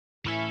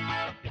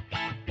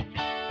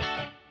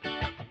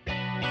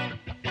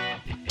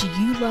Do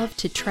you love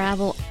to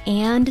travel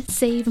and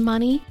save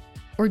money?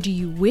 Or do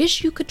you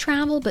wish you could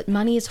travel but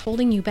money is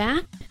holding you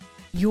back?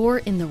 You're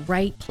in the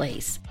right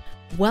place.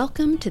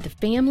 Welcome to the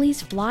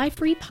Families Fly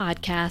Free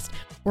podcast,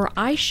 where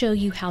I show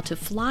you how to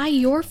fly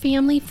your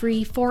family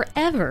free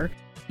forever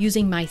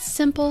using my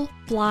simple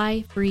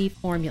fly free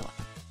formula.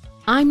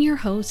 I'm your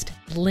host,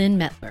 Leanne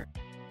Mettler.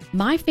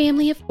 My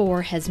family of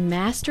four has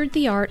mastered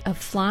the art of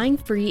flying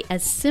free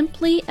as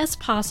simply as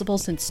possible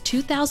since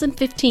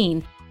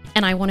 2015,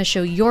 and I want to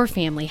show your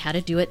family how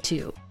to do it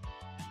too.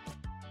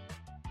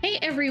 Hey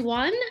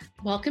everyone,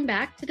 welcome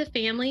back to the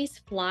Families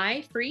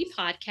Fly Free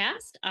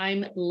podcast.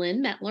 I'm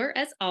Leanne Mettler,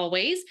 as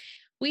always.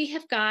 We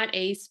have got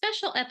a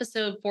special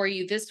episode for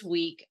you this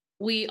week.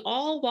 We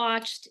all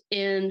watched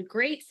in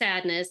great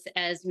sadness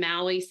as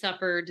Maui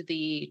suffered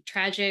the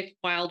tragic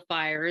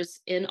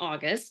wildfires in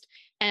August.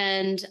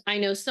 And I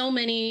know so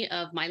many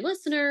of my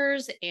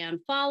listeners and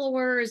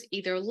followers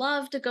either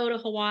love to go to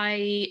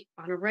Hawaii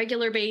on a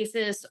regular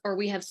basis, or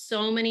we have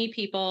so many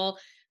people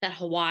that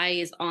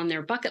Hawaii is on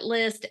their bucket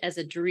list as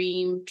a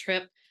dream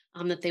trip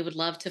that they would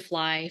love to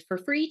fly for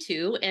free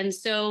to. And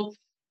so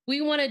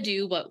we want to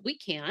do what we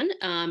can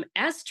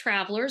as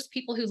travelers,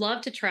 people who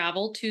love to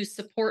travel, to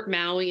support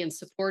Maui and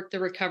support the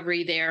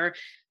recovery there.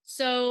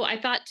 So I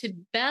thought to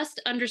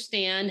best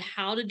understand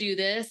how to do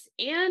this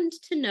and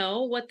to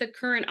know what the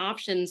current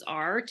options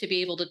are to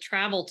be able to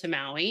travel to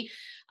Maui,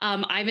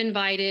 I've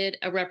invited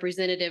a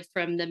representative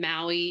from the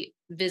Maui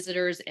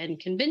Visitors and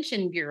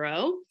Convention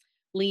Bureau,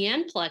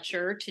 Leanne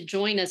Pletcher, to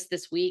join us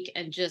this week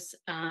and just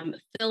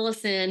fill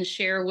us in,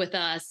 share with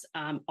us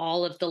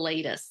all of the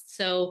latest.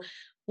 So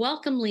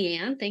welcome,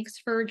 Leanne. Thanks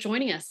for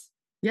joining us.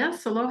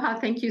 Yes,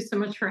 aloha. Thank you so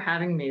much for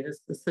having me. This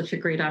is such a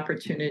great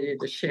opportunity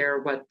to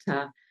share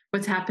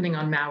what's happening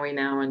on Maui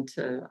now and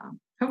to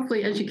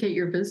hopefully educate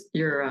your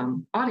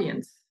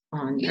audience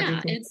on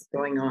everything that's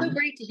going on. It's so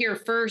great to hear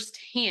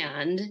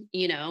firsthand,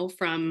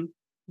 from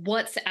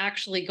what's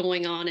actually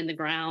going on in the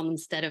ground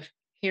instead of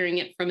hearing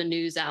it from a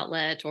news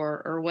outlet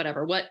or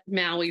whatever, what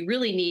Maui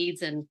really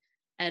needs and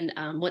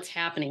what's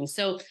happening.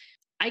 So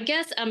I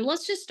guess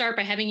let's just start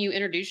by having you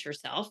introduce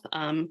yourself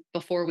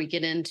before we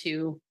get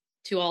into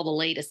all the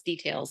latest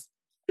details.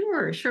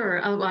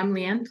 Sure. I'm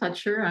Leanne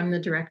Pletcher. I'm the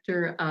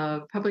Director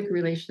of Public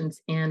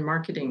Relations and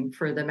Marketing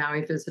for the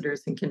Maui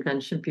Visitors and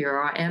Convention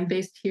Bureau. I am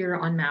based here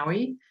on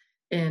Maui,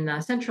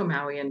 in central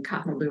Maui in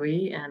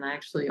Kahului, and I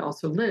actually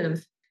also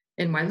live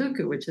in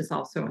Wailuku, which is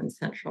also in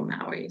central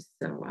Maui.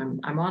 So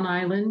I'm on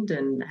island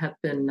and have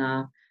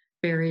been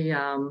very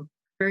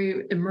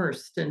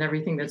immersed in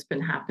everything that's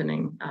been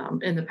happening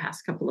in the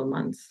past couple of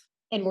months.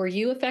 And were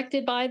you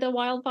affected by the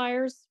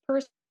wildfires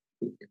first?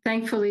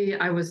 Thankfully,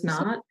 I was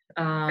not.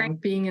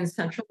 Being in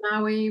central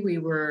Maui, we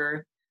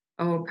were,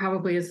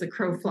 probably as the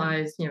crow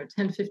flies,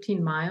 10,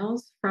 15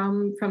 miles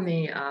from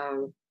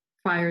the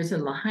fires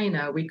in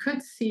Lahaina. We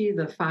could see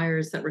the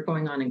fires that were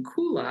going on in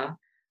Kula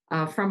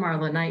from our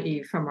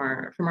lanai, from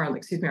our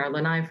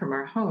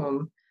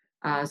home.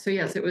 So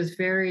yes, it was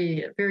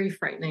very, very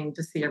frightening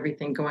to see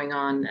everything going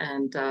on.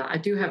 And I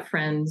do have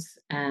friends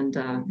and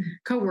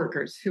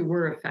coworkers who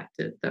were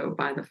affected, though,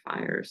 by the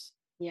fires.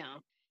 Yeah.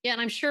 Yeah.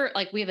 And I'm sure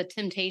we have a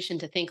temptation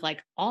to think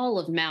all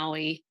of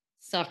Maui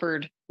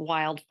suffered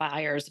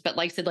wildfires, but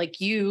like I said,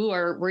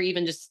 we're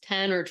even just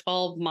 10 or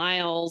 12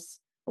 miles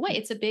away.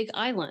 It's a big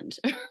island.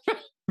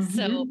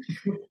 So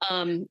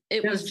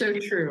it was so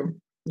true.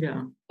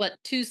 Yeah.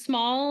 But too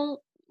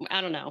small. I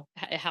don't know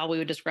how we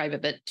would describe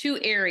it, but two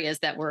areas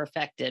that were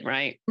affected,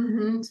 right?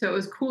 Mm-hmm. So it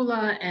was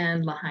Kula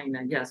and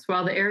Lahaina. Yes.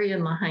 While the area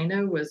in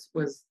Lahaina was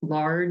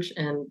large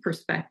in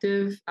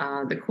perspective,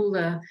 the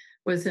Kula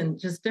was in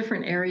just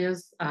different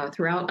areas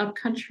throughout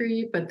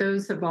upcountry, but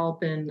those have all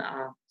been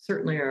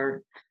certainly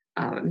are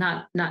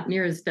not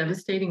near as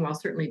devastating, while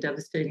certainly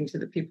devastating to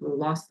the people who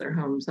lost their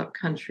homes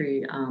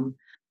upcountry.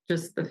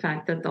 Just the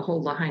fact that the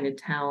whole Lahaina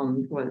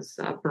town was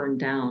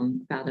burned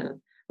down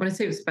I want to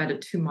say it was about a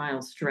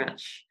 2-mile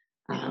stretch.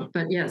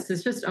 But yes,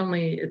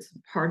 it's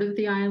part of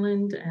the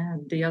island,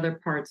 and the other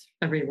parts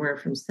everywhere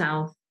from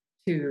south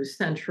to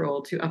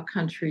central to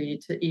upcountry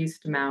to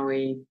east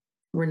Maui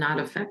were not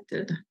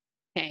affected.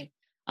 Okay.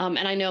 And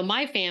I know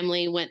my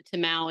family went to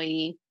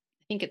Maui,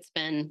 I think it's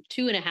been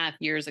 2.5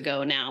 years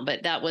ago now,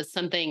 but that was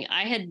something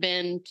I had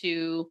been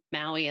to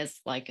Maui as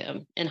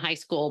in high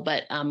school,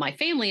 but my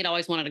family had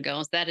always wanted to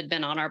go. So that had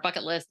been on our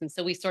bucket list. And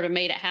so we sort of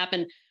made it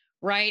happen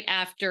right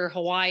after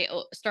Hawaii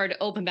started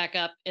to open back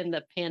up in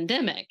the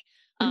pandemic.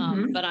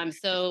 But I'm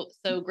so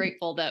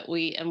grateful that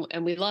we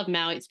love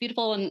Maui. It's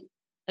beautiful and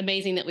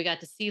amazing that we got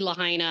to see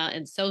Lahaina,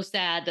 and so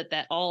sad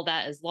that all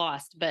that is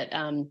lost. But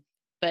I'm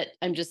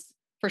just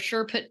for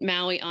sure put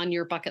Maui on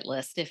your bucket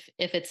list if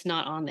it's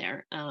not on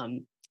there.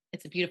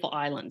 It's a beautiful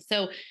island.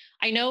 So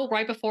I know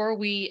right before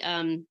we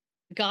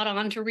got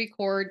on to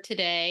record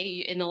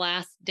today, in the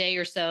last day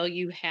or so,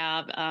 you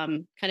have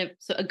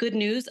a good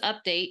news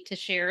update to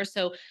share.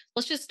 So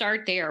let's just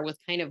start there with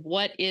kind of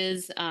what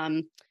is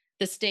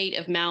the state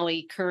of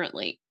Maui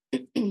currently.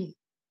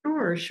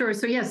 Sure, sure.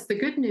 So yes, the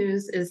good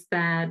news is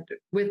that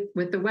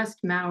with the West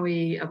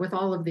Maui, with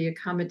all of the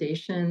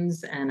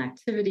accommodations and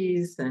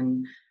activities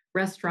and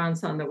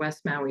restaurants on the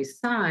West Maui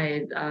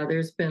side,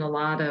 there's been a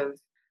lot of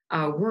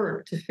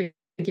work to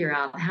figure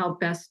out how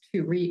best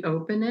to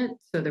reopen it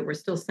so that we're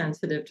still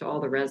sensitive to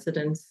all the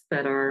residents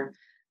that are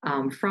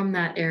from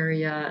that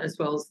area, as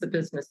well as the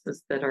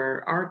businesses that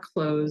are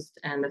closed,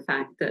 and the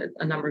fact that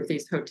a number of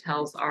these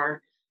hotels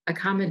are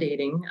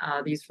accommodating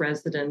these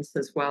residents,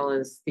 as well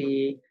as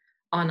the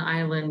on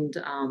island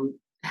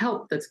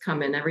help that's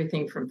come in,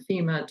 everything from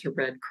FEMA to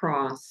Red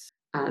Cross.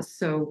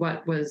 So,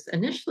 what was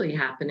initially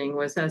happening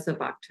was as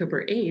of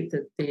October 8th,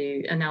 that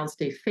they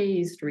announced a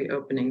phased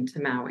reopening to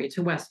Maui,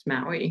 to West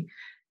Maui.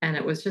 And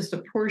it was just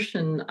a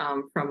portion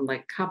from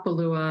like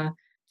Kapalua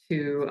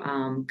to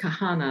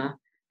Kahana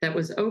that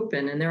was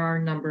open. And there are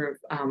a number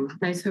of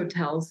nice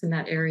hotels in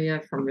that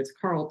area, from Ritz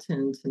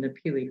Carlton to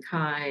Napili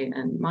Kai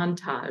and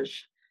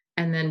Montage.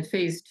 And then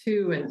phase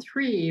 2 and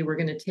 3, we're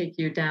going to take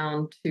you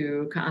down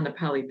to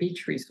Ka'anapali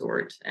Beach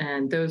Resort.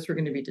 And those were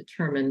going to be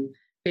determined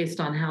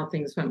based on how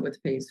things went with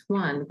phase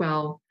 1.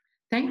 Well,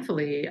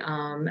 thankfully,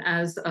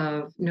 as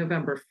of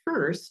November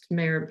 1st,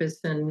 Mayor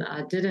Bisson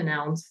did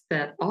announce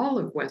that all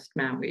of West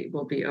Maui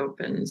will be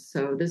open.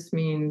 So this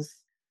means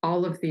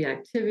all of the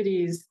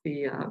activities,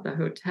 the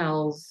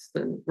hotels,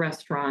 the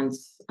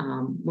restaurants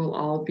will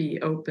all be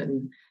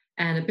open.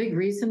 And a big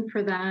reason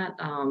for that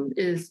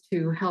is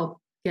to help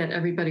get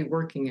everybody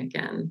working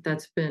again.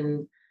 That's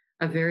been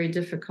a very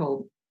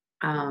difficult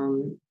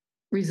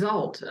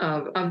result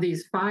of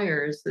these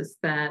fires, is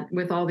that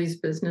with all these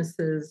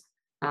businesses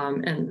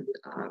and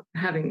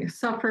having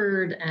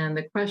suffered, and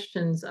the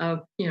questions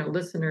of,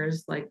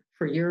 listeners like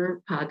for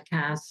your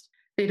podcast,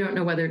 they don't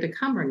know whether to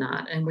come or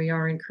not. And we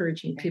are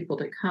encouraging people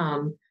to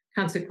come.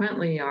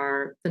 Consequently,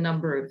 the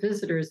number of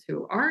visitors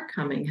who are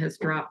coming has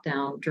dropped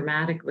down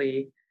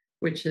dramatically,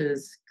 which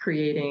is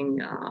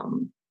creating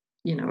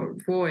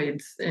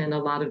voids in a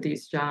lot of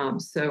these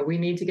jobs. So we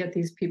need to get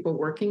these people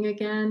working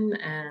again.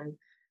 And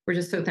we're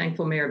just so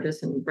thankful Mayor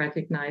Bisson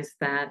recognized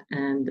that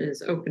and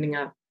is opening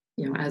up,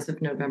 as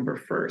of November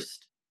 1st.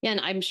 Yeah, and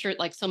I'm sure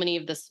like so many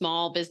of the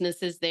small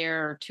businesses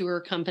there, tour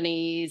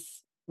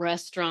companies,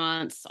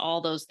 restaurants,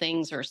 all those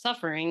things are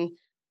suffering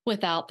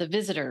without the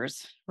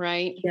visitors,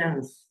 right?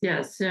 Yes,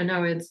 yes.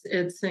 No,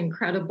 it's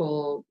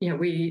incredible.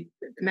 Maui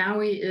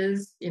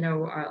is,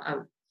 a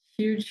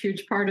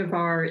huge part of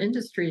our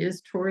industry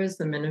is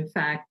tourism. And in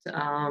fact,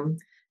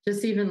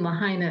 just even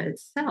Lahaina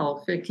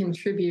itself, it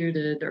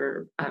contributed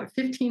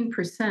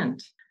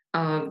 15%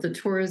 of the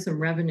tourism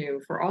revenue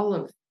for all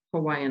of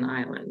Hawaiian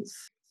Islands.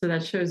 So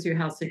that shows you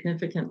how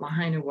significant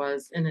Lahaina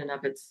was in and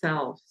of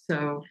itself.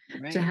 So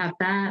Right. to have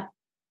that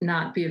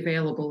not be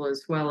available,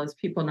 as well as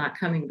people not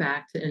coming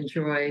back to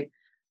enjoy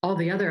all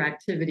the other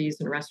activities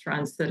and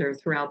restaurants that are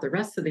throughout the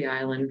rest of the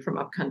island, from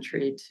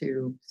upcountry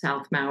to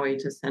South Maui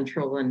to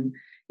Central and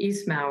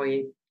East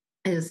Maui,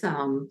 is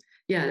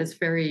it's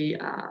very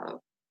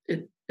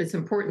it's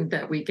important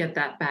that we get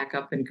that back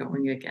up and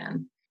going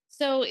again.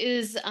 So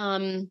is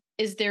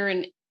there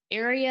an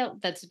area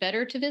that's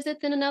better to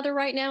visit than another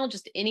right now?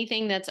 Just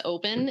anything that's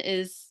open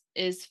is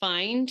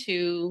fine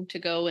to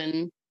go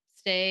and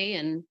stay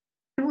and.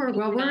 Sure.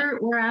 Well,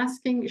 we're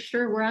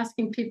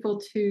asking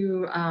people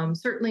to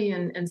certainly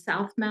in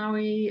South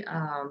Maui.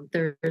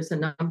 There's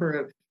a number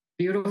of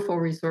beautiful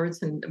resorts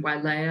in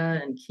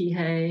Wailea and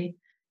Kihei,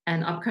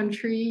 and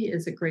Upcountry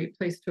is a great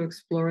place to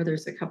explore.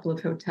 There's a couple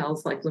of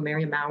hotels like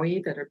Lumeria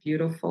Maui that are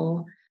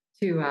beautiful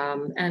too.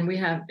 And we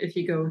have, if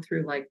you go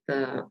through like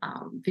the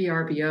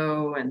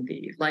VRBO and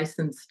the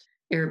licensed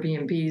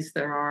Airbnbs,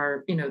 there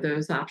are,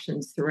 those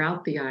options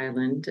throughout the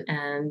island.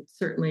 And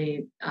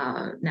certainly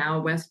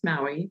now West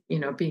Maui,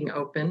 being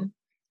open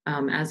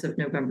as of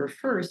November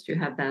 1st, you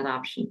have that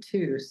option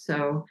too.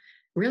 So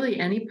really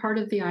any part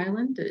of the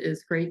island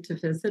is great to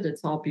visit.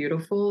 It's all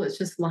beautiful. It's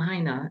just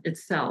Lahaina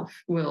itself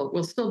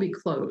will still be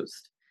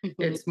closed.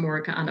 It's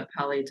more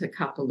Ka'anapali to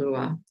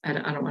Kapalua. I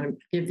don't want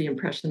to give the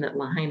impression that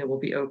Lahaina will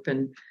be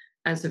open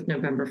as of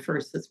November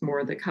 1st. It's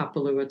more the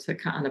Kapalua to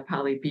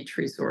Ka'anapali Beach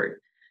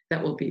Resort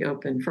that will be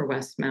open for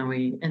West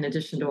Maui, in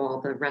addition to all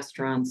the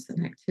restaurants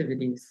and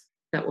activities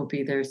that will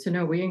be there. So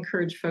no, we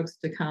encourage folks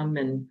to come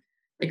and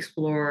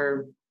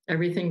explore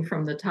everything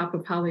from the top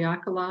of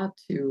Haleakala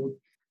to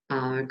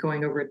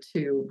going over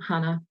to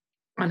Hana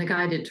on a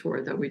guided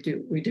tour. That we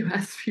do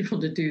ask people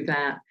to do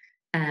that,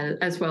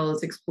 and as well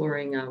as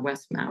exploring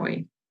West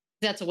Maui.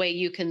 That's a way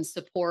you can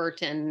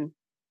support and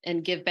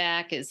give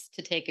back, is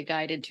to take a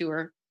guided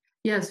tour.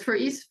 Yes, for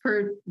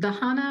the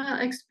Hana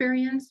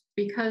experience,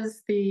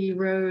 because the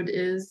road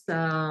is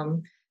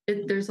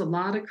there's a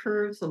lot of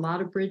curves, a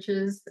lot of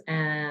bridges,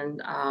 and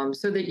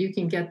so that you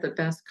can get the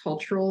best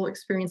cultural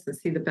experience and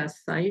see the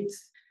best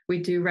sights, we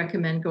do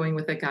recommend going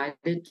with a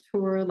guided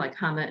tour like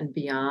Hana and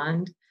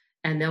Beyond.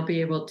 And they'll be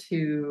able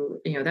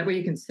to, that way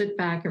you can sit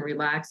back and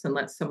relax and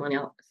let someone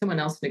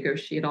else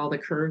negotiate all the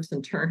curves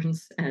and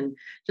turns, and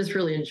just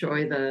really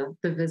enjoy the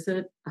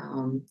visit.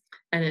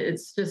 And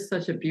it's just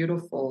such a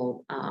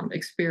beautiful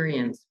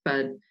experience.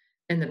 But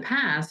in the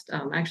past,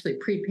 actually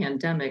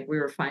pre-pandemic, we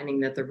were finding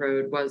that the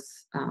road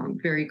was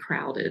very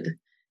crowded,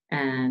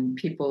 and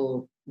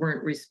people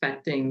weren't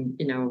respecting,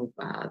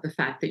 the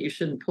fact that you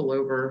shouldn't pull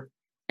over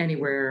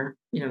anywhere,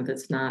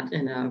 that's not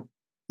in a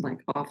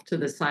like off to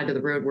the side of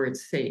the road where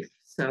it's safe.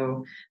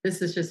 So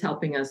this is just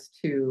helping us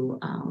to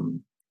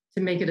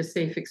make it a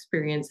safe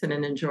experience and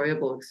an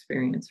enjoyable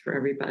experience for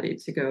everybody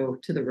to go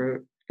to the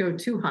road, go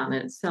to Hana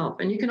itself,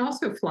 and you can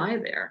also fly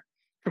there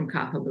from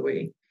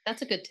Kahului.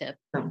 That's a good tip.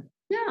 So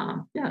yeah,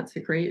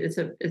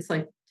 it's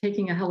like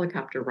taking a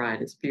helicopter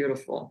ride. It's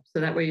beautiful. So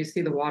that way you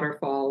see the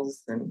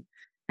waterfalls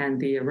and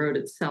the road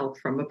itself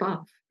from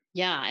above.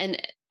 Yeah,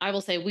 and I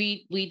will say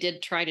we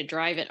did try to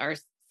drive it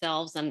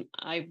ourselves, and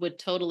I would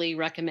totally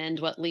recommend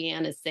what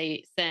Leanne is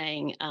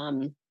saying.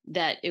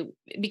 That it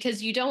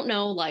because you don't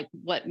know like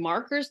what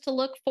markers to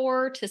look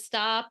for to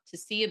stop to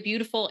see a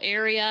beautiful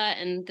area,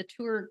 and the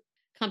tour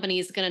company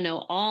is going to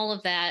know all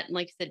of that. And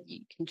like I said,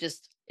 you can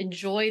just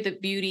enjoy the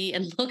beauty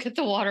and look at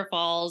the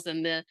waterfalls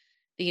and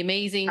the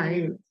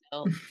amazing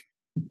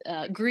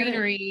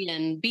greenery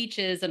and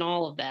beaches and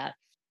all of that.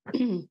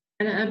 And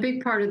a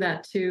big part of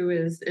that too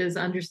is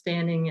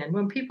understanding. And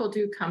when people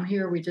do come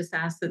here, we just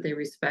ask that they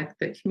respect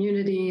the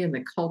community and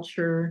the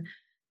culture.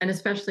 And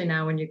especially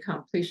now when you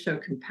come, please show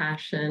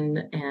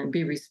compassion and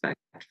be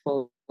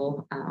respectful.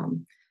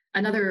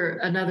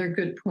 Another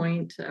good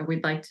point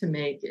we'd like to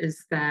make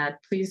is that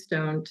please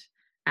don't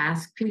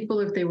ask people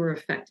if they were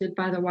affected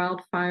by the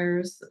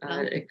wildfires.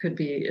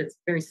 It's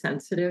very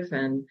sensitive,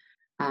 and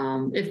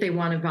if they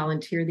want to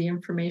volunteer the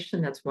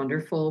information, that's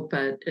wonderful.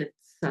 But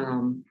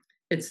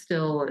it's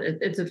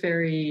a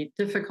very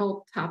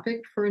difficult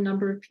topic for a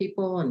number of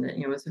people, and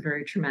it's a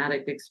very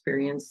traumatic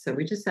experience. So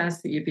we just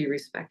ask that you be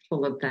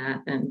respectful of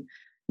that and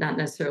not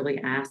necessarily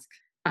ask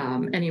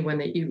anyone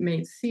that you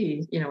may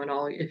see,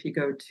 if you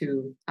go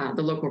to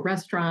the local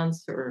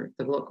restaurants or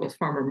the local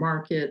farmer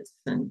markets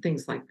and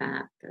things like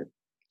that.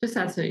 Just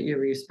ask that you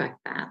respect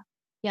that.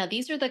 Yeah,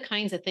 these are the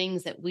kinds of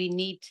things that we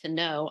need to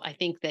know. I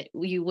think that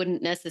you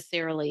wouldn't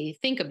necessarily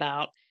think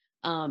about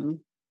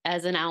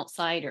as an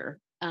outsider.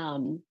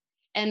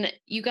 And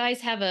you guys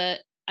have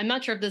I'm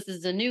not sure if this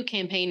is a new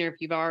campaign or if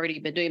you've already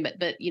been doing,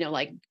 but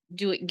like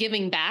do it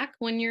giving back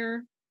when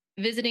you're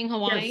visiting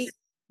Hawaii. Yes.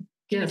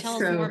 Can you tell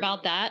us more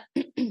about that?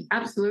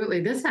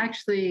 Absolutely. This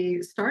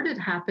actually started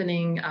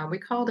happening. We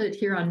called it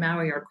here on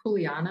Maui our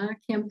Kuleana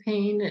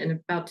campaign in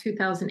about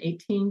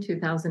 2018,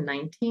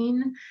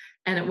 2019.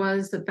 And it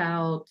was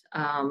about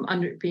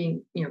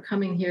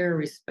coming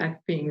here,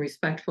 being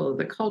respectful of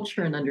the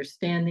culture and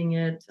understanding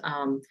it,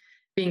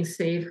 being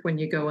safe when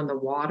you go in the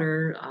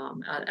water,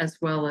 as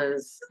well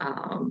as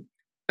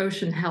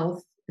ocean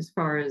health as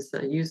far as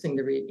using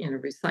the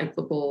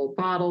recyclable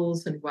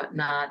bottles and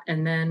whatnot.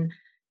 And then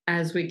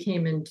as we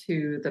came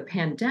into the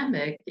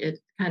pandemic, it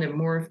kind of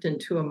morphed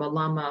into a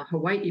Malama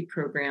Hawaii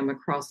program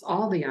across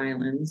all the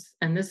islands.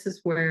 And this is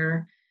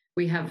where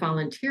we have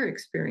volunteer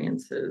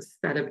experiences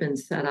that have been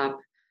set up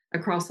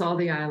across all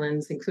the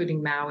islands,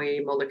 including Maui,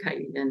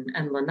 Molokai,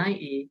 and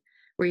Lanai,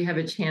 where you have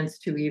a chance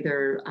to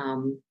either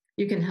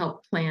you can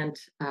help plant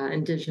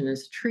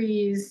indigenous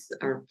trees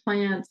or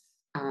plants,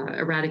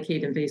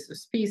 eradicate invasive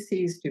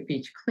species, do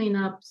beach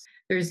cleanups.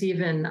 There's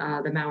even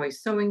the Maui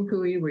sewing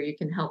hui, where you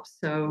can help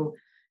sew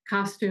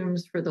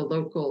costumes for the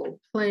local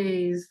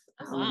plays.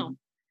 Wow.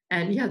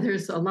 And yeah,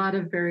 there's a lot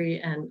of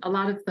a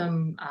lot of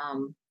them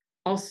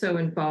also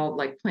involve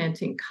like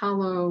planting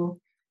kalo.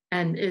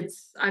 And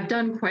I've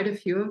done quite a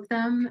few of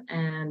them,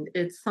 and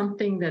it's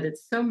something that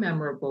it's so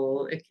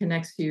memorable. It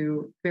connects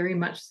you very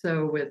much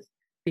so with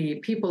the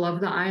people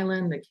of the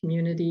island, the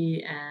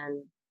community,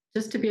 and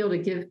just to be able to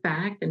give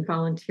back and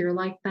volunteer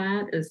like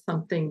that is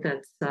something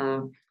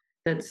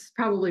that's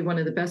probably one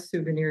of the best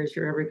souvenirs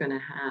you're ever going to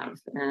have.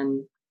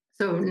 And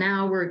so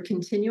now we're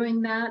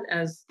continuing that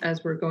as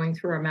we're going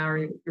through our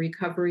Maui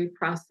recovery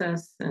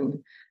process and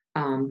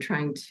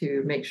trying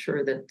to make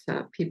sure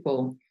that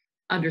people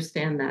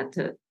understand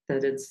that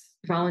it's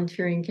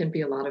volunteering can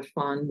be a lot of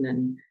fun.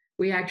 And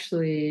we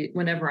actually,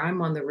 whenever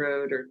I'm on the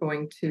road or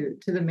going to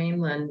the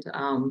mainland,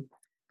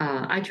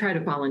 I try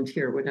to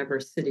volunteer whatever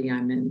city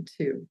I'm in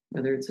too,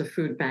 whether it's a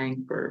food bank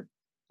or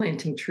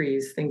planting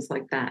trees, things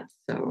like that.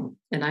 So,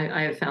 and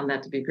I have found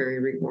that to be very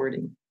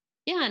rewarding.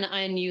 Yeah,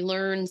 and you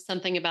learn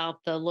something about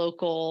the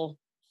local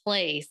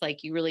place,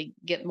 like you really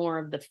get more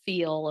of the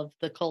feel of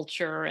the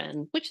culture,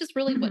 and which is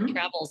really what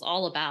travel is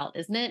all about,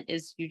 isn't it?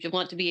 Is you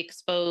want to be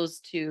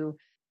exposed to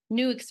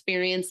new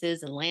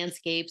experiences and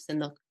landscapes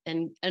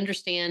and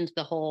understand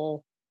the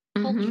whole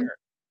culture,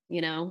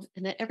 and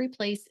that every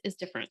place is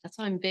different. That's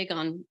why I'm big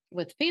on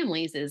with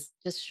families is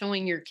just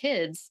showing your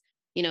kids,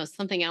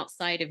 something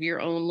outside of your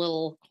own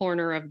little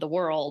corner of the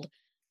world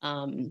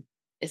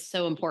is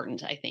so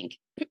important, I think.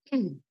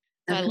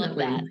 So I love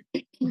that.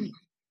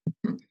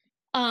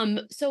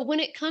 So when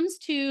it comes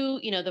to,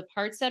 the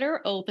parts that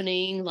are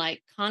opening,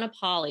 like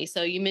Kanapali,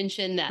 so you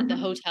mentioned that the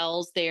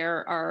hotels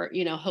there are,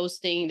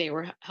 hosting, they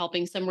were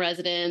helping some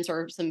residents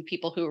or some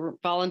people who were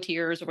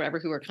volunteers or whatever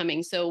who are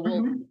coming. So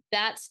will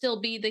that still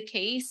be the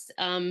case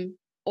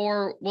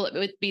or will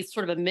it be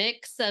sort of a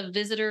mix of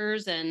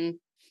visitors and?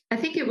 I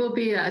think it will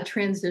be a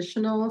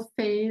transitional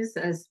phase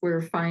as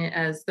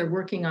as they're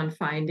working on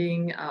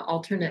finding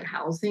alternate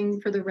housing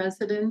for the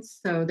residents.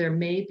 So there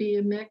may be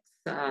a mix.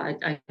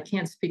 I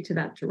can't speak to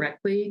that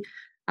directly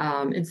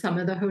in some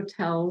of the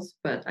hotels,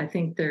 but I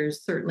think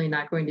there's certainly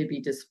not going to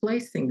be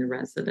displacing the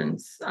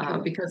residents Sure.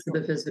 because of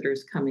the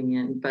visitors coming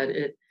in. But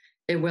it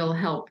will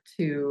help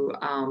to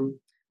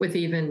with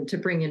even to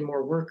bring in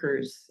more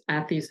workers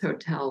at these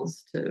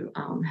hotels to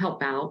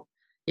help out,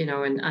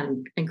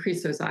 and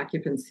increase those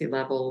occupancy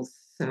levels.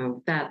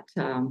 So that,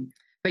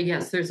 but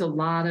yes, there's a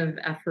lot of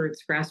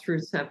efforts,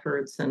 grassroots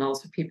efforts, and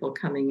also people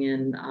coming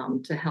in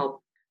to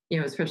help,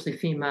 especially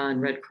FEMA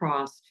and Red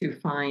Cross to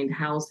find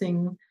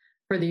housing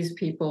for these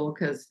people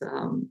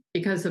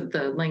because of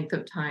the length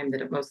of time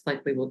that it most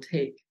likely will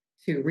take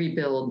to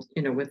rebuild,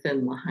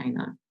 within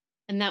Lahaina.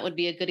 And that would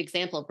be a good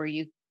example of where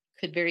you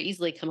could very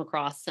easily come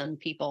across some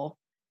people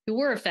who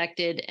were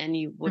affected, and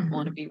you would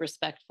want to Mhm. be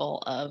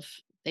respectful of,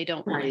 they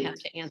don't want to Right. have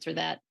to answer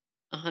that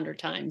 100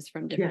 times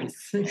from different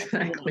Yes, people.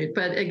 exactly.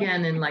 But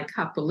again, in like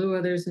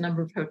Kapalua, there's a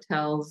number of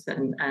hotels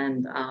and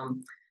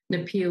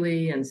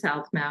Napili and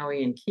South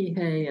Maui and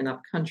Kihei and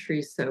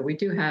upcountry. So we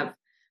do have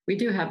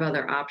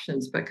other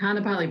options. But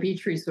Kanapali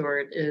Beach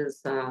Resort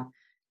is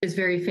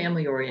very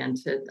family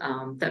oriented.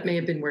 That may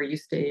have been where you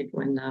stayed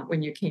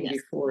when you came Yes,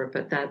 before,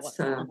 but it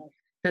was.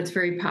 that's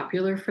very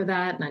popular for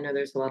that. And I know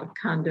there's a lot of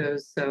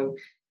condos. So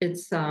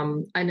it's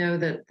I know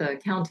that the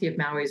County of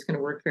Maui is going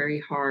to work very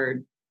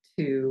hard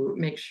to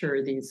make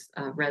sure these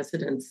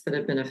residents that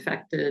have been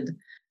affected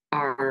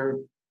are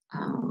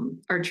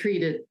are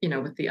treated,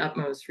 with the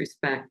utmost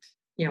respect,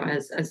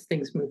 as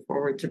things move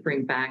forward to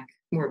bring back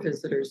more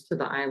visitors to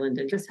the island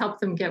and just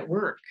help them get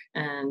work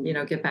and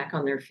get back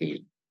on their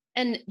feet.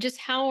 And just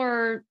how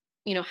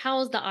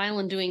is the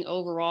island doing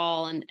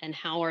overall, and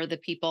how are the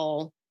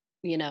people,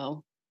 you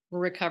know,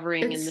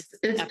 recovering in this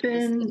It's after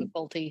this been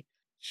difficulty?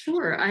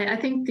 Sure. I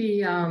think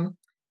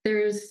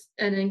there's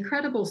an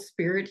incredible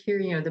spirit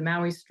here. The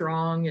Maui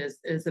Strong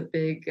is a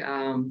big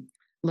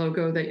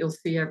logo that you'll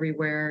see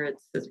everywhere.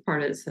 It's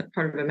part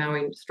of a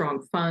Maui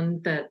Strong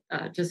fund that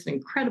just an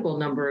incredible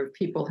number of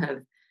people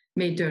have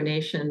made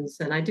donations.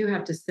 And I do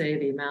have to say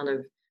the amount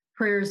of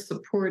prayers,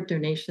 support,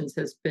 donations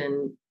has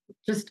been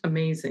just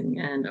amazing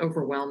and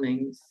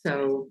overwhelming.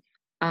 So,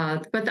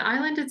 but the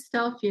island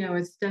itself,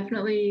 it's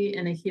definitely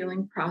in a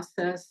healing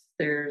process.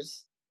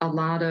 There's a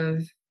lot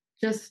of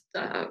just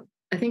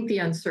I think the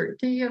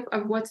uncertainty of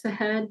what's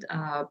ahead,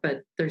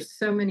 but there's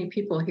so many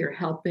people here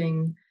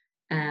helping,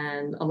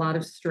 and a lot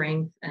of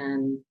strength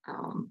and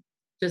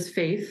just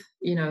faith,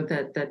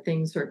 that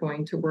things are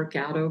going to work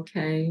out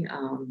okay,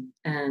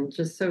 and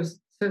just so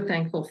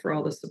thankful for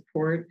all the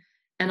support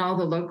and all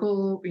the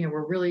local.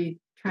 We're really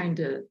trying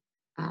to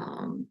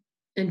um,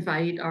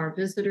 invite our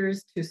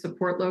visitors to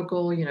support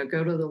local.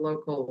 Go to the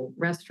local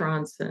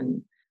restaurants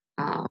and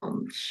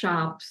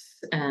shops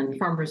and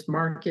farmers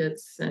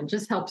markets and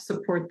just help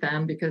support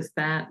them because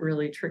that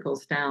really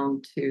trickles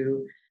down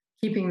to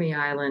keeping the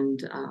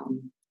island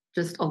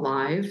just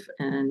alive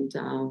and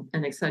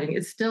exciting.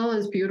 It's still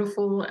as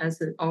beautiful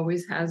as it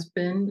always has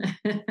been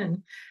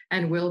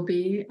and will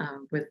be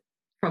with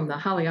from the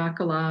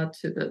Haleakala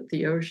to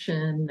the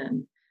ocean,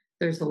 and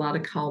there's a lot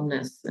of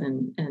calmness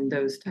in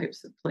those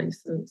types of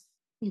places.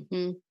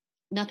 Hmm.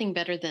 Nothing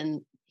better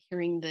than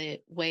hearing the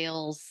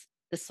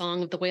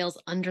song of the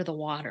whales under the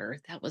water.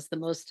 That was the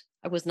most,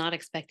 I was not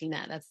expecting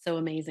that. That's so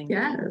amazing.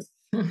 Yes.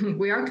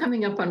 We are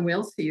coming up on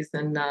whale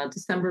season,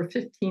 December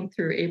 15th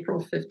through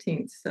April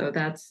 15th. So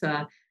that's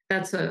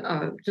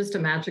just a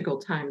magical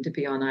time to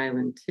be on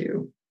island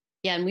too.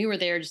 Yeah, and we were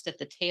there just at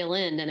the tail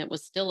end, and it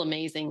was still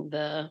amazing,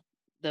 the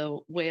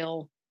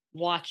whale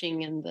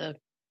watching, and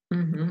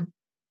Hmm.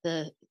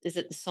 the is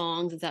it the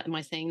songs? Is that, am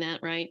I saying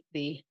that right?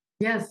 The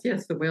Yes,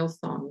 yes, the whale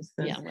songs.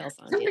 And Yeah, whale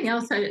songs. something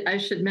Yes. else I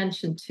should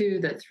mention too,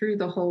 that through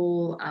the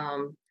whole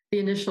the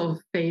initial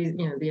phase,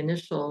 the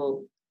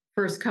initial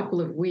first couple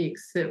of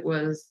weeks, it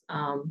was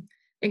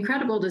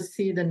incredible to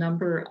see the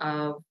number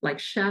of like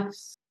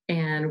chefs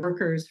and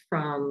workers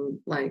from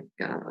like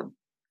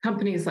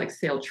companies like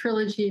Sail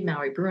Trilogy,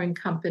 Maui Brewing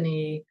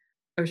Company,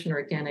 Ocean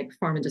Organic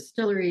Farm and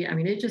Distillery. I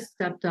mean, they just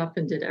stepped up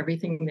and did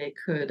everything they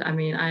could. I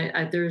mean,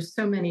 there's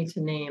so many to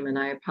name, and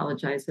I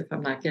apologize if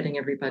I'm not getting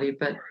everybody,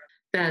 but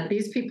that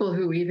these people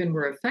who even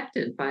were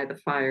affected by the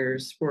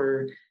fires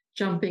were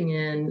jumping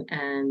in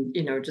and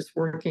just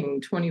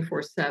working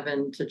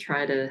 24/7 to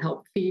try to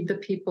help feed the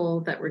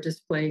people that were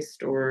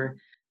displaced or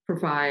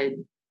provide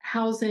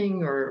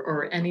housing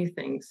or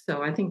anything.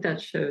 So I think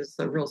that shows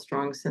a real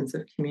strong sense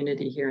of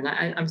community here, and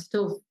I'm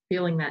still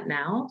feeling that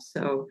now.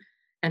 So,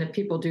 and if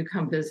people do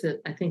come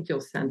visit, I think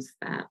you'll sense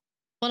that.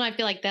 Well, I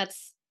feel like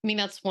that's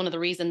one of the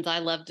reasons I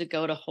love to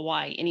go to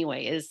Hawaii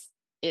anyway, is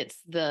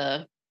it's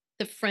the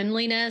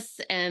friendliness.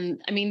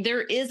 And I mean,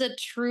 there is a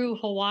true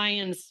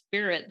Hawaiian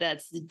spirit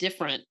that's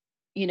different,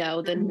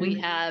 than we Mhm.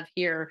 have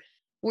here.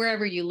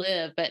 wherever you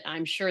live, but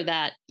I'm sure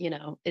that,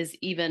 is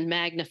even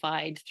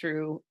magnified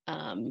through,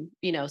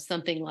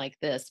 something like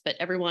this. But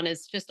everyone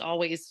is just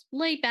always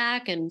laid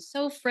back and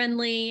so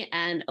friendly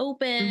and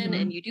open,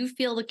 and Mhm. you do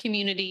feel the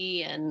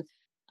community. And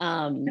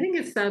I think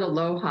it's that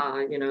aloha,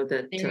 that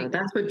there you go.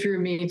 that's what drew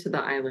me to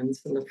the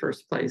islands in the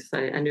first place.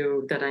 I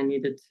knew that I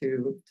needed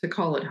to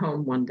call it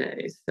home one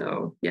day.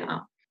 So yeah.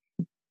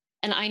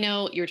 And I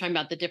know you were talking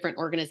about the different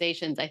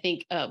organizations. I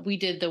think we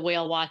did the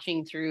whale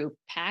watching through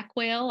Pack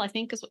Whale, I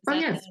think is Oh that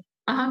yes. the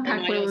Pack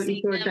I know Whale seeing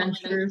Eco them on,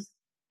 Adventures.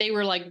 they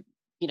were like,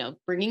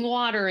 bringing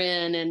water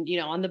in and,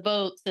 on the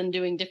boats and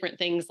doing different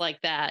things like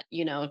that,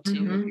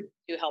 Hmm.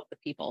 to help the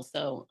people.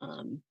 So,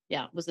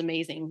 yeah, it was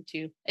amazing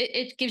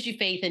it gives you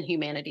faith in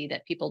humanity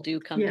that people do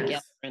come together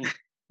Yes. in a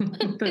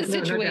No doubt.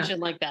 situation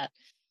like that.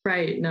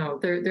 Right. No,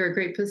 they're a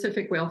great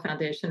Pacific Whale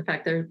Foundation. In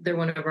fact, they're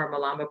one of our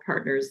Malama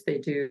partners. They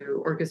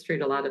do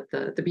orchestrate a lot of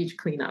the beach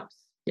cleanups.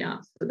 Yeah,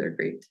 so they're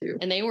great too.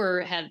 And they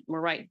were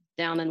right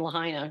down in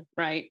Lahaina,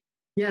 right?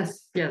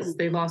 Yes, yes, Mm.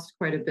 they lost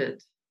quite a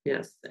bit.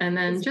 Yes, and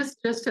then It's-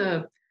 just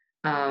uh,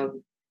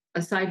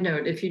 a side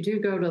note: if you do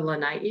go to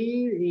Lanai,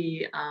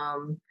 the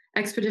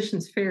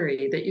Expeditions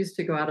Ferry that used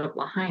to go out of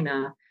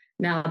Lahaina,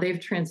 now they've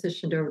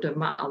transitioned over to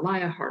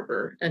Ma'alaya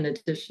Harbor. In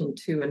addition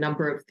to a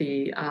number of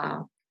the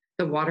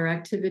water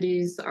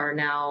activities are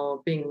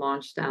now being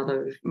launched out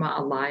of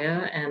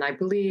Ma'alaya, and I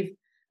believe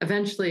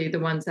eventually the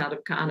ones out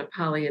of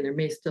Ka'anapali,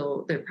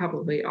 and there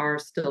probably are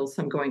still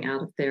some going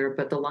out of there,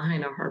 but the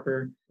Lahaina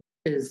Harbor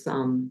is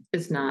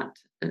not,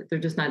 they're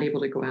just not able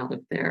to go out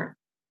of there.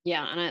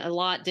 yeah. And a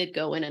lot did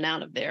go in and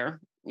out of there.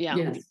 Yeah.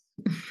 Yes.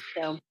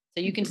 So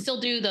you can still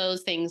do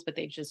those things, but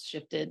they've just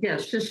shifted.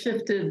 Yes, just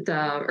shifted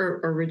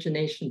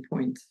origination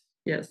points.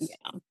 Yes.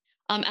 Yeah.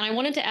 And I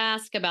wanted to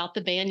ask about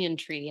the banyan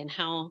tree and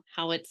how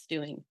it's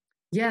doing.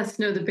 Yes,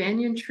 no, the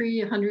banyan tree,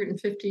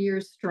 150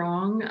 years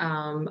strong.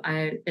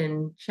 I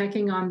in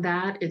checking on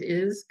that, it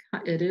is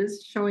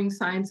showing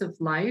signs of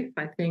life.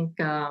 I think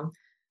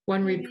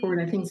one report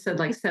I think said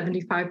like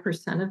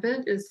 75% of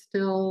it is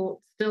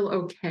still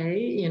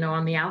okay.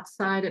 On the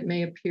outside, it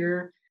may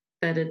appear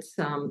that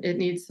it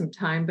needs some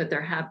time, but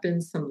there have been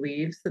some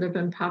leaves that have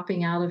been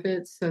popping out of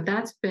it. So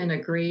that's been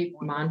a great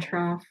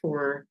mantra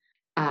for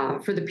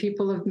the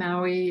people of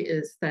Maui,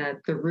 is that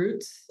the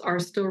roots are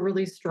still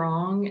really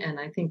strong. And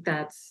I think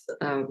that's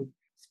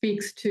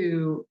speaks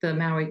to the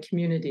Maui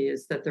community,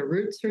 is that the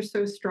roots are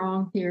so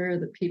strong here.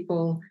 The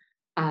people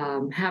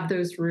have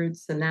those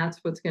roots, and that's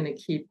what's going to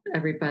keep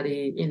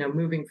everybody,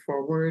 moving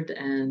forward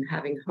and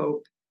having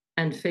hope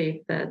and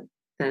faith that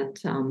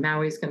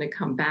Maui is going to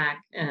come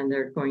back, and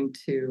they're going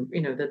to,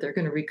 that they're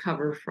going to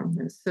recover from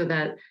this. So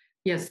that,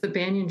 yes, the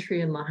banyan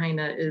tree in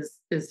Lahaina is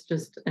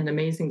just an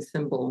amazing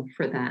symbol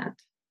for that.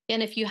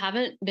 And if you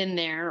haven't been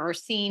there or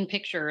seen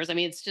pictures, I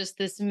mean, it's just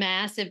this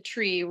massive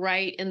tree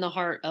right in the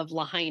heart of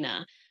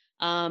Lahaina.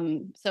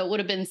 So it would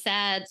have been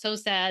so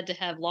sad to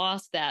have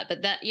lost that.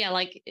 But that, yeah,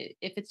 like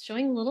if it's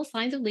showing little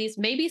signs of leaves,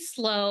 maybe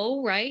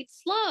slow, right?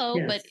 Slow,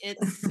 Yes. but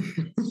it's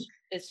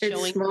It's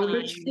showing slow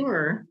but signs.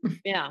 sure.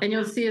 Yeah. And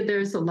you'll see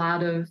there's a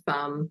lot of,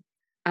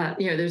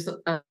 there's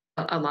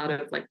a lot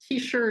of like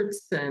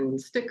T-shirts and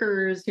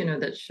stickers,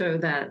 that show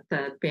that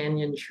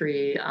banyan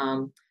tree.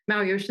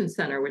 Maui Ocean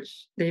Center,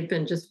 which they've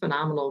been just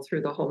phenomenal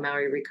through the whole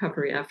Maui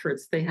recovery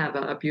efforts. They have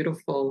a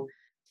beautiful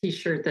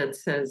T-shirt that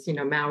says,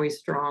 Maui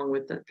Strong,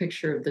 with the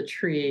picture of the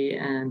tree.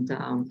 And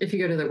if you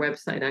go to their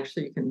website,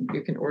 actually,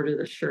 you can order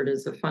the shirt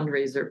as a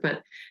fundraiser.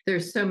 But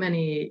there's so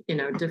many,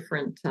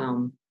 different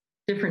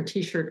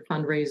T-shirt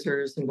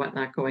fundraisers and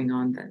whatnot going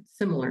on that's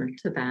similar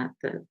to that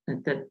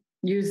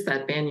use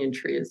that banyan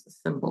tree as a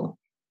symbol.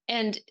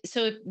 And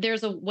so if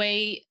there's a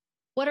way,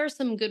 what are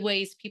some good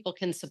ways people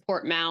can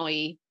support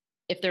Maui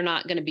if they're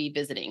not going to be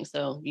visiting?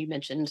 So you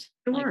mentioned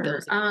like Sure.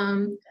 those.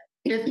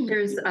 If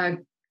there's a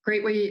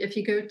great way, if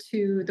you go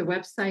to the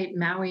website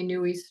Maui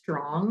Nui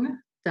Strong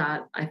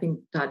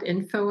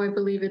 .info, I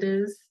believe it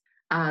is.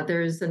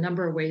 There's a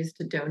number of ways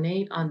to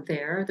donate on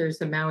there. There's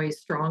a Maui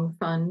Strong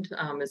Fund.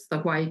 It's the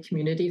Hawaii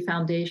Community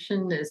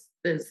Foundation is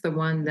the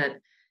one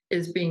that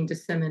is being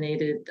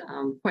disseminated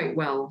quite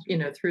well,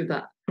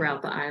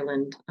 throughout the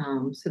island.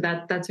 So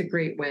that's a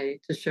great way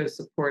to show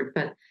support.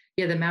 But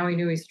yeah, the Maui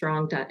Nui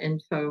Strong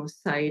 .info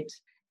site.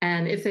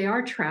 And if they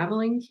are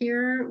traveling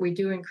here, we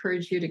do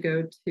encourage you to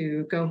go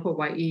to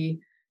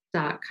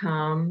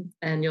gohawaii.com,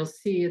 and you'll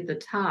see at the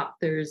top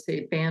there's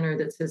a banner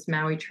that says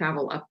Maui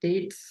Travel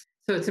Updates.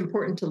 So it's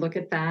important to look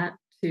at that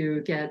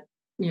to get,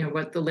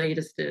 what the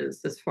latest is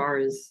as far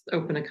as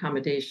open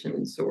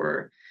accommodations,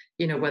 or,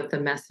 what the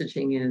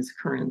messaging is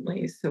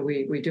currently. So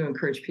we do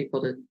encourage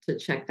people to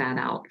check that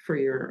out for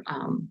your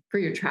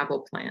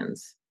travel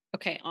plans.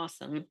 Okay,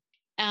 awesome.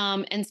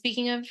 And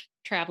speaking of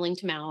traveling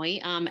to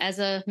Maui, as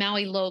a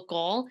Maui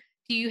local,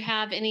 do you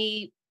have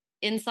any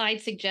inside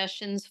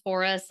suggestions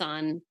for us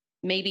on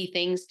maybe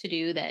things to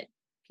do that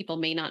people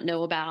may not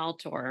know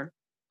about or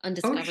Oh,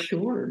 undiscovered?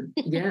 sure.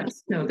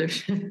 Yes. No,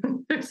 there's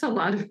there's a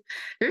lot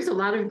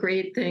of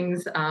great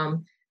things.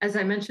 as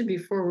I mentioned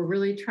before, we're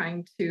really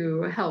trying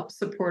to help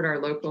support our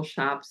local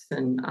shops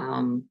and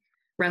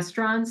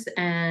restaurants,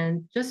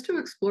 and just to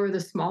explore the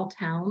small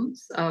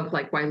towns of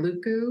like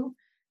Wailuku.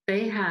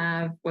 They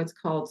have what's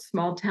called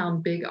Small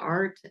Town Big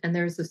Art, and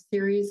there's a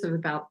series of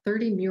about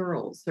 30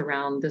 murals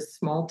around this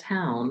small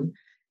town.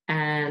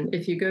 And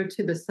if you go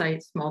to the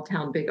site Small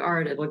Town Big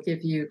Art, it'll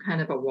give you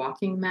kind of a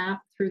walking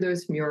map through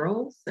those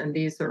murals. And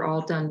these are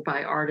all done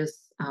by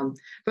artists,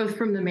 both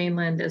from the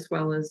mainland as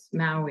well as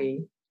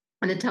Maui.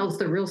 And it tells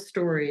the real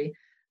story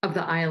of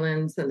the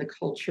islands and the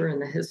culture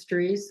and the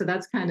history. So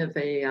that's kind of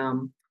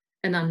an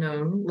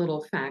unknown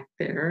little fact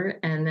there.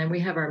 And then we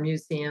have our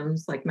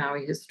museums like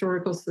Maui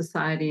Historical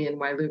Society in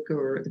Wailuku,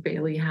 or the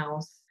Bailey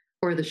House,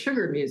 or the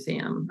Sugar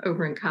Museum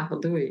over in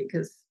Kahului,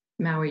 because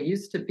Maui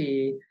used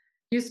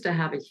to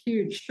have a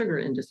huge sugar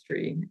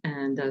industry.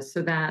 And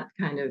so that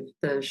kind of,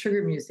 the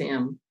Sugar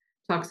Museum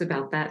talks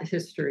about that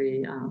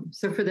history.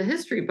 So for the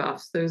history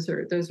buffs, those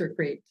are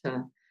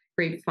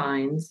great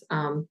finds.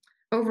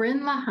 Over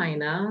in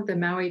Lahaina, the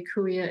Maui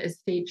Kuia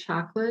Estate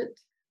Chocolate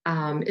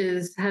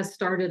has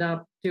started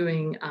up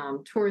doing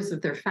tours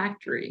of their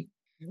factory.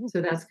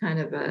 So that's kind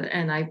of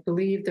and I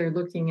believe they're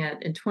looking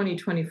at in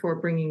 2024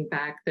 bringing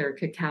back their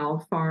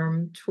cacao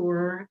farm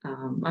tour.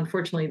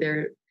 Unfortunately,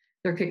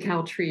 their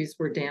cacao trees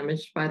were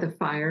damaged by the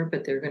fire,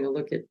 but they're going to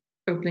look at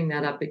opening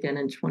that up again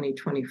in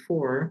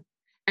 2024.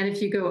 And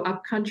if you go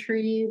up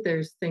country,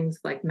 there's things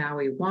like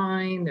Maui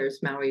wine,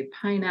 there's Maui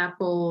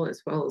pineapple,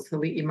 as well as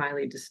Hali'i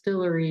Maile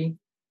Distillery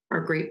are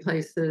great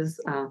places.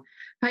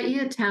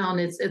 Paia Town,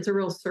 it's a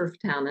real surf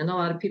town, and a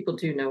lot of people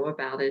do know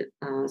about it.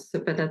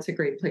 But that's a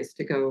great place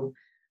to go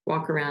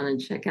walk around and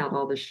check out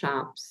all the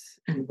shops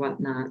and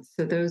whatnot.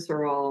 So those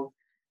are all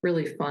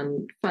really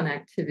fun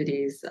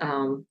activities.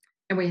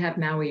 And we have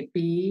Maui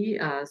Bee,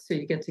 so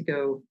you get to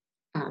go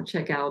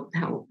check out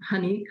how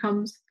honey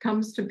comes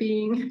to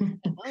being.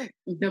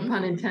 No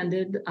pun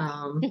intended.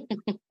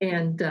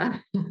 And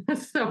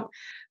so,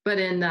 but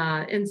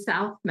in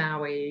South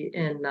Maui,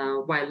 in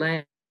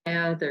Wailea,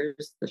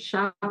 there's the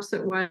shops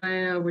at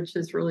Wailea, which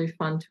is really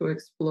fun to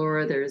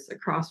explore. There's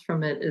across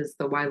from it is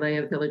the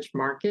Wailea Village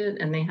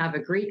Market, and they have a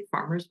great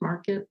farmers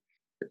market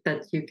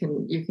that you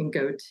can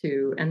go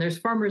to. And there's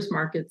farmers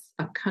markets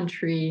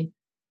upcountry.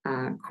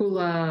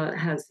 Kula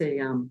has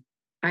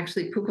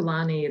actually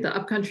Pukalani, the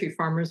upcountry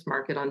farmers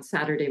market on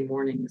Saturday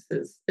mornings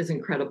is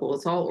incredible.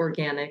 It's all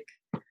organic,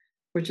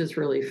 which is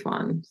really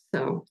fun.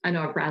 So I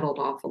know I've rattled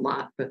off a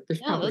lot, but there's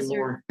probably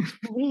more.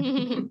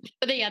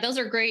 But yeah, those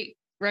are great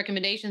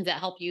recommendations that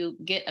help you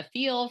get a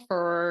feel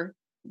for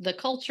the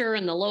culture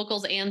and the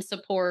locals, and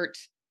support,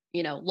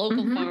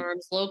 local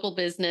farms, local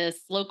business,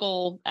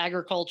 local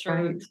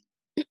agriculture. Right.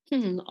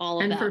 All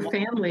of and that. For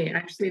family,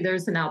 actually,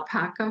 there's an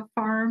alpaca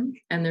farm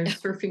and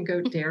there's surfing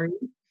goat dairy.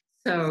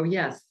 So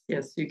yes,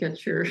 you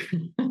get your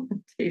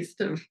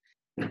taste of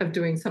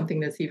doing something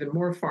that's even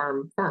more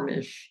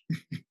farmish.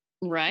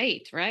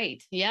 Right.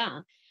 Yeah.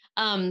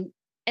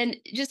 And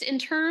just in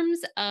terms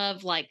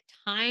of like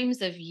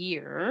times of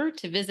year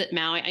to visit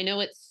Maui, I know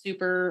it's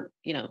super,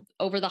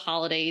 over the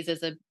holidays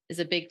is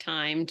a big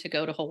time to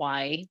go to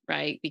Hawaii,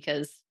 right?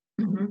 Because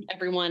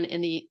everyone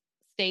in the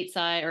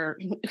stateside or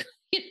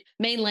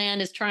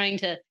mainland is trying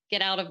to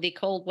get out of the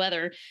cold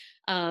weather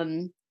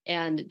and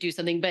do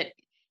something. But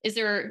is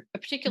there a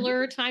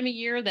particular time of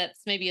year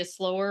that's maybe a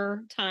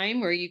slower time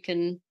where you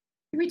can?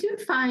 We do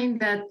find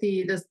that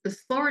the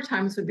slower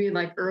times would be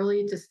like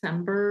early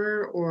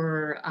December,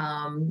 or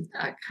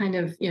kind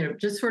of,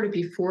 just sort of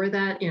before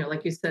that,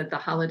 like you said, the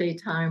holiday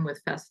time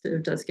with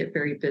festive does get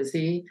very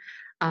busy.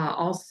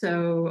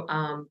 Also,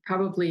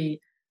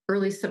 probably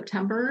early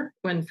September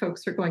when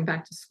folks are going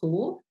back to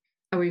school,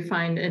 we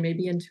find, and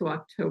maybe into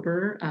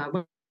October.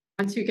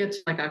 Once you get to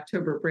like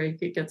October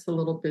break, it gets a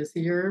little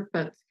busier,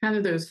 but kind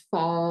of those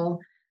fall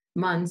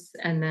months,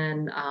 and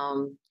then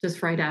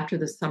just right after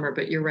the summer.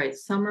 But you're right,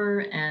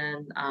 summer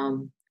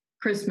and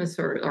Christmas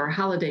or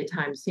holiday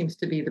time seems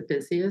to be the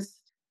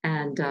busiest.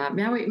 And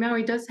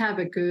Maui does have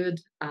a good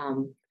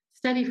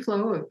steady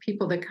flow of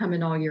people that come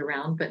in all year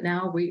round. But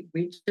now we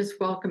just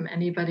welcome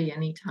anybody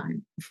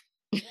anytime.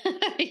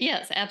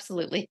 Yes,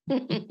 absolutely.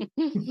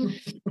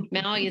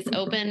 Maui is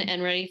open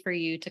and ready for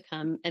you to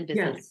come and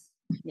visit. Yes.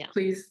 Yeah.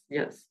 Please,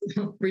 yes.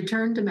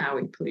 Return to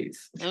Maui,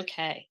 please.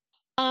 Okay.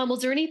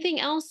 Was there anything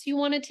else you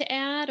wanted to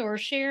add or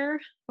share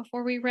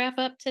before we wrap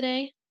up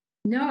today?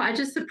 No, I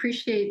just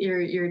appreciate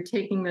your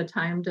taking the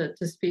time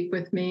to speak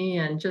with me,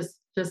 and just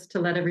to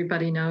let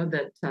everybody know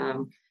that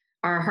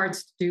our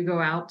hearts do go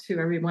out to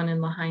everyone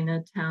in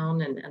Lahaina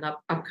town and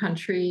up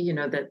country,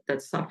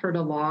 that suffered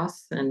a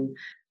loss, and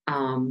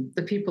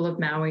the people of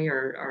Maui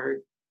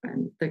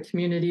and the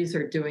communities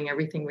are doing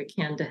everything we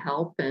can to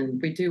help.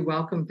 And we do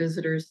welcome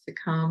visitors to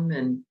come,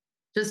 and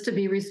just to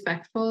be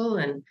respectful,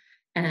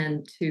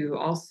 and to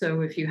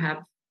also, if you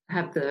have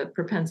the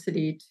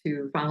propensity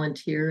to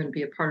volunteer and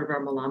be a part of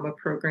our Malama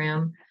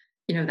program,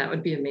 that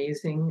would be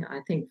amazing,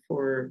 I think,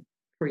 for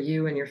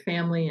you and your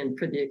family, and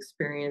for the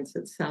experience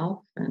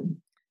itself. And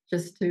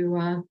just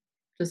to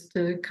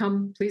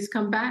come, please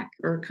come back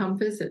or come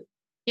visit.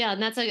 Yeah,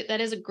 and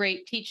that is a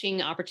great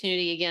teaching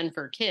opportunity again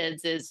for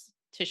kids, is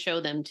to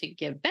show them to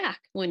give back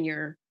when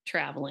you're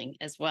traveling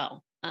as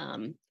well.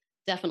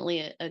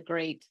 Definitely a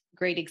great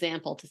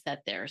example to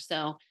set there.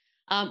 So,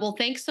 well,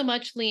 thanks so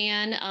much,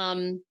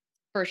 Leanne,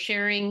 for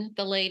sharing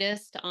the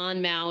latest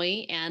on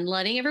Maui and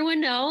letting everyone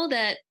know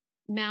that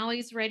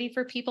Maui's ready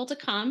for people to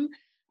come.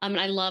 And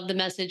I love the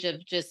message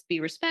of just be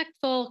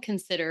respectful,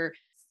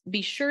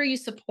 be sure you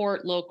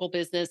support local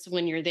business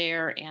when you're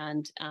there,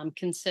 and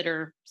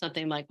consider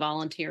something like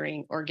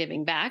volunteering or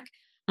giving back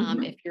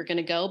if you're going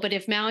to go. But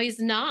if Maui's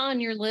not on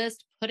your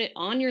list, put it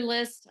on your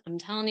list. I'm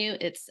telling you,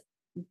 it's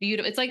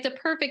beautiful. It's like the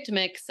perfect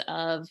mix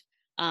of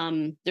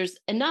there's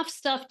enough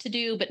stuff to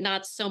do, but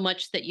not so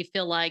much that you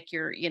feel like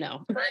you're,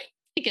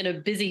 like in a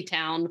busy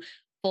town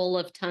full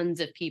of tons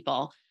of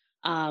people.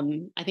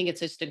 I think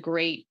it's just a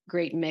great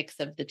mix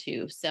of the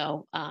two.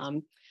 So,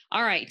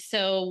 all right.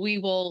 So we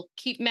will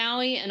keep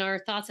Maui in our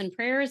thoughts and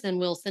prayers, and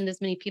we'll send as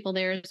many people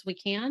there as we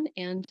can.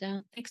 And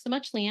thanks so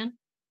much, Leanne.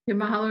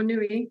 Mahalo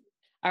nui.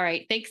 All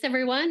right. Thanks,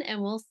 everyone.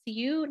 And we'll see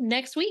you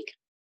next week.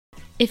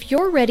 If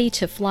you're ready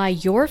to fly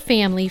your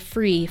family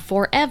free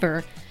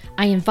forever,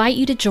 I invite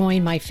you to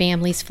join my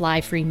Family's Fly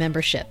Free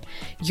membership.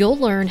 You'll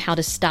learn how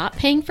to stop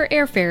paying for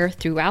airfare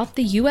throughout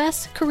the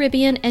U.S.,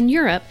 Caribbean, and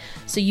Europe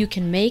so you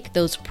can make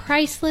those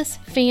priceless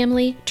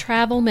family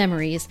travel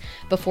memories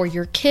before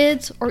your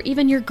kids or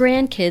even your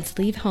grandkids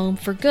leave home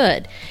for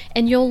good.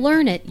 And you'll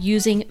learn it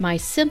using my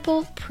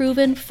simple,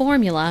 proven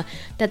formula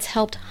that's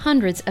helped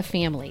hundreds of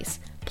families.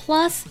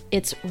 Plus,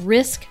 it's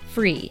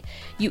risk-free.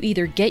 You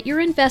either get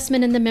your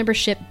investment in the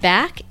membership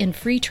back in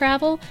free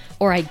travel,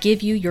 or I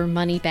give you your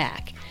money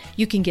back.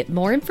 You can get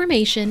more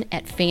information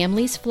at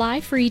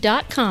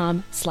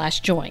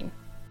familiesflyfree.com/join.